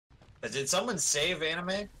Did someone save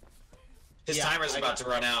anime? His Yeah, timer's about to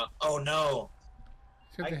run out. Oh no.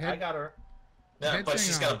 I got her. Yeah, but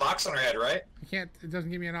she's got a box on her head, right? I can't. It doesn't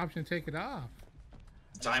give me an option to take it off.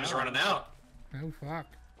 Time's running out. Oh fuck.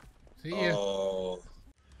 See ya. Oh.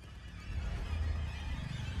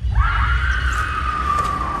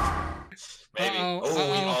 Maybe.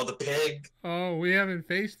 Oh, the pig. Oh, we haven't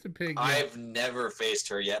faced the pig yet. I've never faced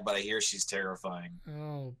her yet, but I hear she's terrifying.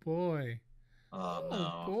 Oh boy. Oh no.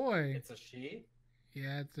 Oh boy. It's a she?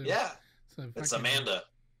 Yeah, it's a. Yeah. It's Amanda.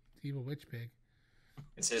 Evil witch pig.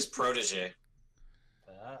 It's his protege.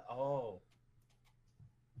 Oh.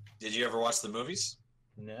 Did you ever watch the movies?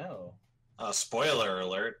 No. Spoiler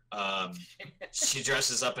alert. She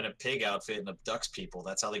dresses up in a pig outfit and abducts people.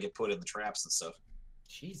 That's how they get put in the traps and stuff.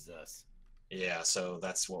 Jesus. Yeah, so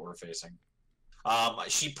that's what we're facing.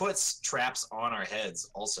 She puts traps on our heads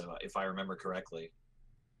also, if I remember correctly.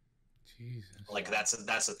 Jesus. Like that's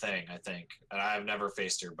a thing, I think. And I've never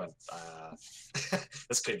faced her, but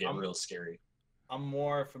this could get real scary. I'm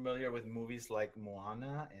more familiar with movies like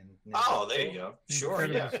Moana and Oh, there you go. Sure,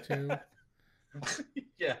 yeah.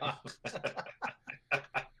 Yeah.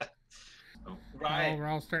 Right. Oh, we're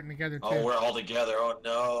all starting together too. Oh, we're all together. Oh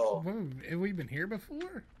no. Have we been here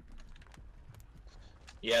before?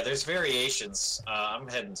 Yeah, there's variations. I'm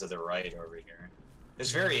heading to the right over here.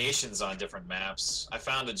 There's variations on different maps. I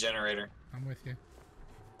found a generator. I'm with you.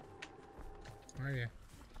 Where are you?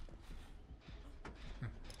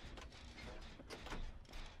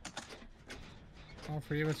 All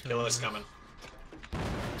three of us are. Killer's coming.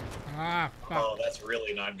 Ah, fuck. Oh, that's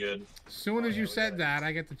really not good. As soon as you said that,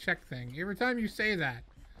 I get the check thing. Every time you say that.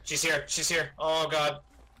 She's here. She's here. Oh, God.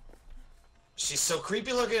 She's so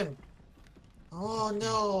creepy looking. Oh,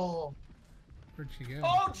 no. Where'd she go?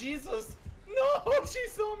 Oh, Jesus. No, she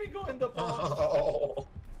saw me go in the box. Oh.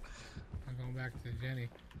 I'm going back to Jenny.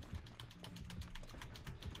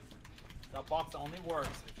 That box only works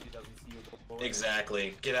if she doesn't see you before.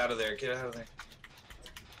 Exactly. Get out of there. Get out of there.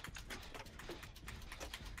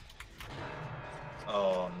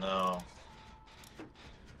 Oh, no.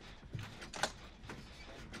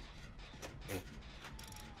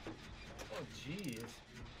 Oh, jeez. She's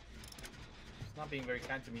not being very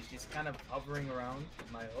kind to me. She's kind of hovering around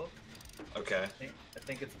my hook. Okay. I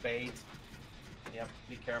think it's bait. Yep,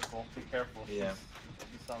 be careful. Be careful. Yeah.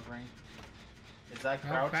 She's hovering. Is that Oh,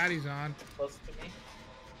 crouch Fatty's on. close to me?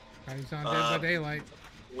 Fatty's on Dead by Daylight.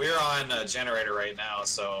 We're on a generator right now,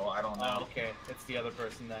 so I don't know. Oh, okay. It's the other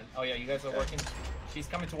person then. Oh, yeah, you guys are working. She's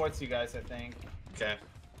coming towards you guys, I think. Okay.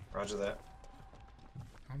 Roger that.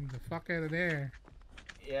 I'm the fuck out of there.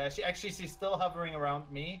 Yeah, she's still hovering around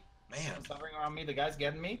me. Man. She's hovering around me. The guy's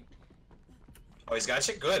getting me. Oh, he's got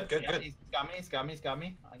you? Good, good, Yeah, good. he's got me, he's got me, he's got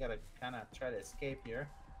me. I gotta kind of try to escape here.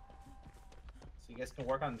 So you guys can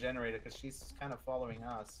work on the generator, because she's kind of following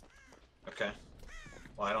us. Okay.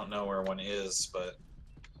 Well, I don't know where one is, but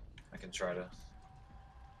I can try to...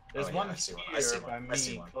 There's Oh, yeah, one I see here one. I see by one. I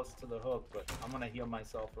see me, one. close to the hook, but I'm gonna heal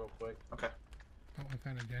myself real quick. Okay. Oh, I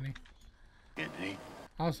found a Jenny.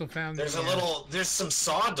 Also found There's the, a little... There's some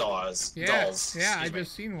dolls. Yeah, Dolls. yeah, I Excuse me.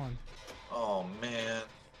 just seen one. Oh, man.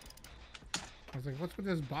 I was like, what's with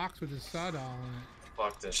this box with this saw doll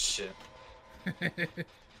Fuck this shit. in it?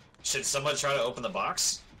 Should someone try to open the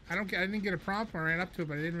box? I didn't get a prompt when I ran up to it,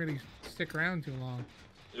 but I didn't really stick around too long.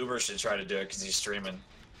 Uber should try to do it because he's streaming.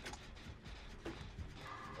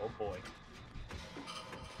 Oh boy.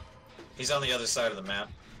 He's on the other side of the map.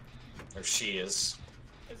 Or she is.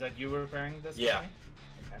 Is that you repairing this? Yeah. Guy?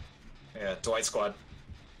 Okay. Yeah, Dwight Squad.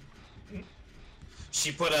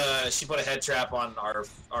 She put a head trap on our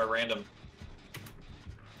random.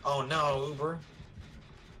 Oh no, Uber.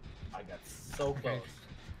 I got so close. Okay.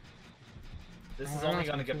 This Oh, is I only lost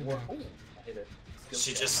gonna my get worse. toolbox. I hit it.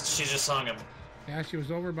 She just hung him. Yeah, she was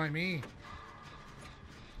over by me.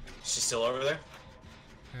 She's still over there?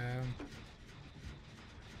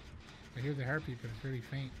 I hear the heartbeat, but it's really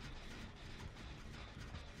faint.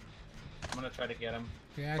 I'm gonna try to get him.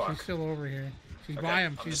 Yeah, Fuck. she's still over here. She's Okay, by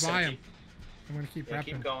him. I'm She's just by gonna him. I'm gonna keep Yeah, repping.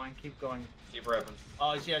 keep going, keep going. Keep repping.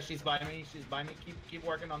 Oh yeah, she's by me. She's by me. Keep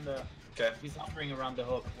working on the. Okay. She's hovering around the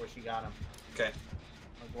hook where she got him. Okay.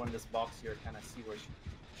 I'll go in this box here, kind of see where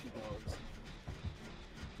she goes.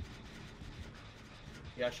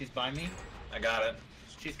 Yeah, she's by me. I got it.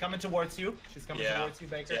 She's coming towards you. She's coming towards you,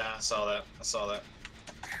 Baker. Yeah, I saw that. I saw that.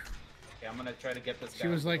 Okay, I'm gonna try to get this guy. She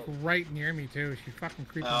was like right near me too. She fucking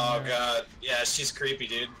creepy. Oh god. Yeah, she's creepy,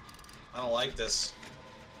 dude. I don't like this.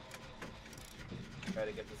 Try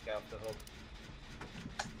to get this guy off the hook.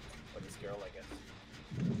 Or this girl, I guess.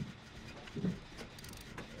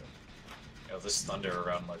 Yo, this thunder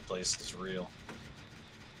around my place is real.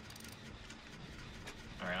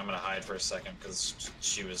 Alright, I'm gonna hide for a second because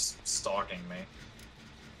she was stalking me.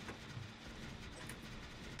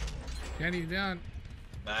 Jenny's down.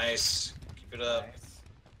 Nice. Keep it up.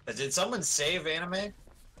 Nice. Did someone save anime?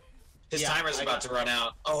 His Yeah, timer's about to run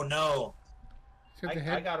out. Oh no. Set the I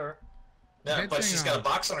head. got her. No, head but thing she's got a on.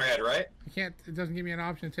 box on her head, right? I can't. It doesn't give me an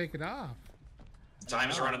option to take it off. The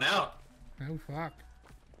time's No. running out. Oh fuck.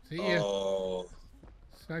 See ya. Oh,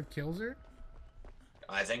 So that kills her.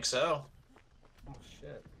 I think so. Oh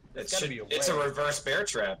shit. It's There's gotta be a it's a way. reverse bear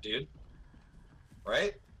trap, dude.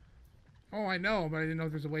 Right? Oh, I know, but I didn't know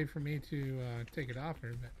if there's a way for me to take it off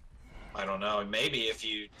her. But... I don't know. Maybe if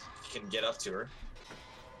you can get up to her.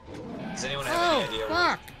 Does anyone have any idea?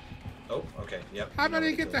 Fuck! Oh, okay. Yep. How you know about I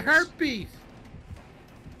what get the deal is. herpes?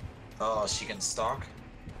 Oh, she can stalk?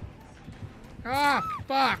 Ah,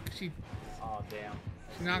 fuck! She's Oh damn.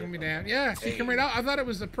 knocking me down. Yeah, she came Hey. right out. I thought it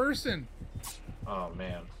was a person. Oh,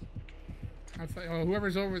 man. I thought, oh,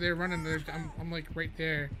 whoever's over there running, I'm like right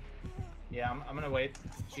there. Yeah, I'm gonna wait.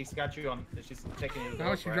 She's got you on. She's taking you to the Oh,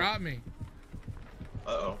 door, she right? dropped me.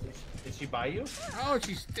 Uh-oh. Did she buy you? Oh,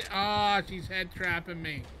 she's head trapping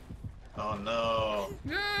me. Oh, no.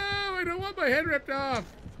 No, I don't want my head ripped off.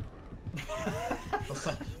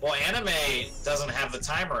 Well, anime doesn't have the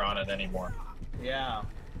timer on it anymore. Yeah.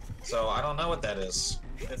 So I don't know what that is.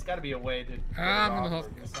 There's got to be a way to. I'm on the hook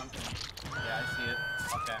hook. or something. Yeah, I see it.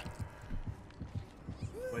 Okay.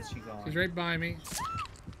 Where's she going? She's right by me.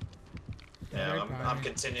 Yeah, Right by I'm me.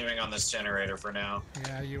 continuing on this generator for now.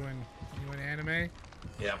 Yeah, you and anime.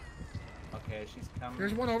 Yeah. Okay, she's coming.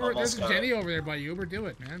 There's one over. Almost There's a got Jenny over there by you. Uber, do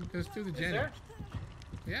it, man. Just do the Is Jenny. there?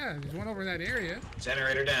 Yeah, there's one over in that area.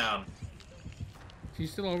 Generator down.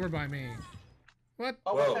 She's still over by me. What?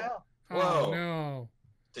 Oh, Whoa. what the hell? Oh Whoa. no.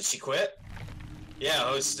 Did she quit? Yeah,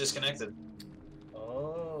 oh, it's disconnected.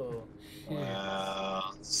 Oh. Shit.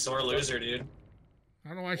 Wow. Sore loser, dude. I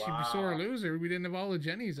don't know why she'd be Wow. sore loser. We didn't have all the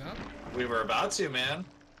Jennies up. We were about to, man.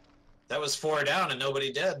 That was 4 down and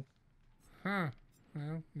nobody did. Huh.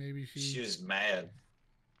 Well, maybe She she was mad.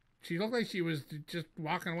 looked like she was just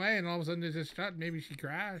walking away and all of a sudden it just shut. Maybe she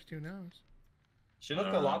crashed. Who knows? She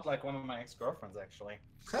looked a lot like one of my ex-girlfriends, actually.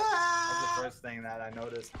 That's the first thing that I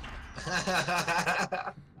noticed.